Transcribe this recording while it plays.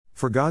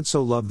For God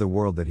so loved the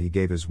world that he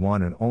gave his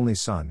one and only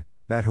Son,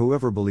 that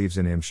whoever believes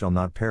in him shall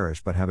not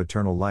perish but have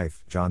eternal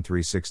life. John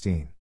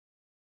 3:16.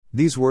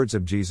 These words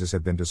of Jesus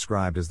have been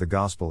described as the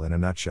gospel in a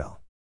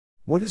nutshell.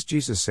 What does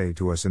Jesus say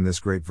to us in this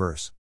great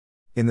verse?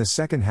 In the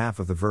second half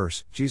of the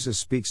verse, Jesus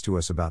speaks to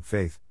us about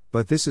faith,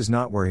 but this is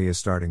not where he is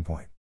starting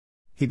point.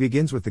 He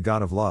begins with the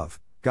God of love.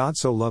 God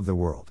so loved the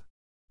world.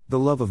 The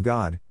love of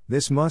God,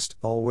 this must,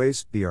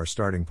 always, be our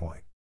starting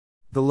point.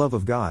 The love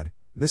of God,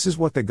 this is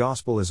what the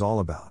gospel is all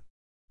about.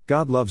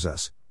 God loves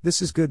us,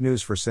 this is good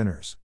news for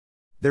sinners.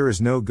 There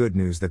is no good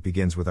news that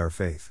begins with our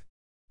faith.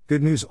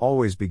 Good news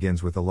always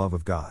begins with the love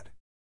of God.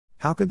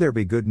 How could there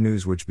be good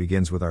news which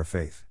begins with our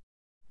faith?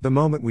 The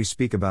moment we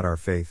speak about our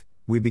faith,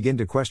 we begin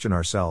to question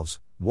ourselves,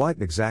 what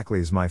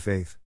exactly is my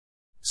faith?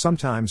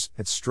 Sometimes,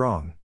 it's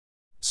strong.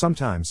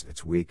 Sometimes,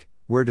 it's weak.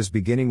 Where does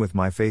beginning with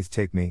my faith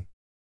take me?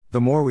 The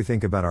more we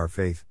think about our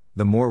faith,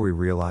 the more we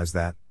realize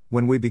that,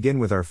 when we begin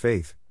with our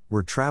faith,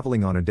 we're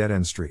traveling on a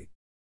dead-end street.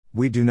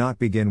 We do not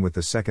begin with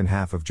the second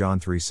half of John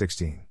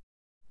 3:16.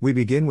 We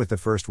begin with the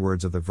first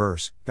words of the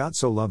verse, God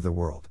so loved the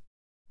world.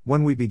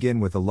 When we begin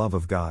with the love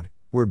of God,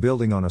 we're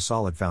building on a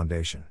solid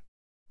foundation.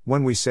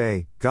 When we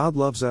say, God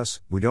loves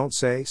us, we don't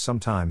say,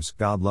 sometimes,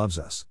 God loves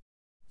us.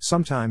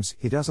 Sometimes,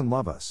 he doesn't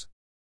love us.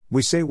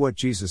 We say what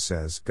Jesus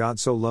says, God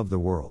so loved the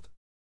world.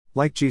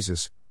 Like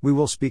Jesus, we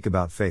will speak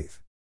about faith.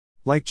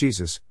 Like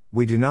Jesus,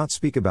 we do not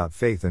speak about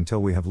faith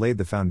until we have laid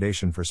the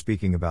foundation for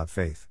speaking about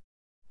faith.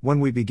 When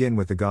we begin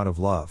with the God of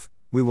love,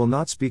 we will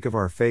not speak of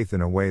our faith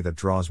in a way that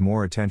draws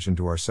more attention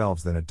to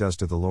ourselves than it does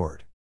to the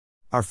Lord.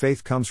 Our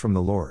faith comes from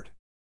the Lord.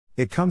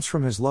 It comes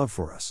from his love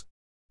for us.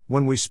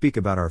 When we speak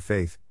about our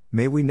faith,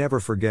 may we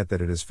never forget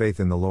that it is faith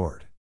in the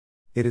Lord.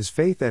 It is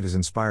faith that is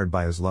inspired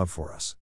by his love for us.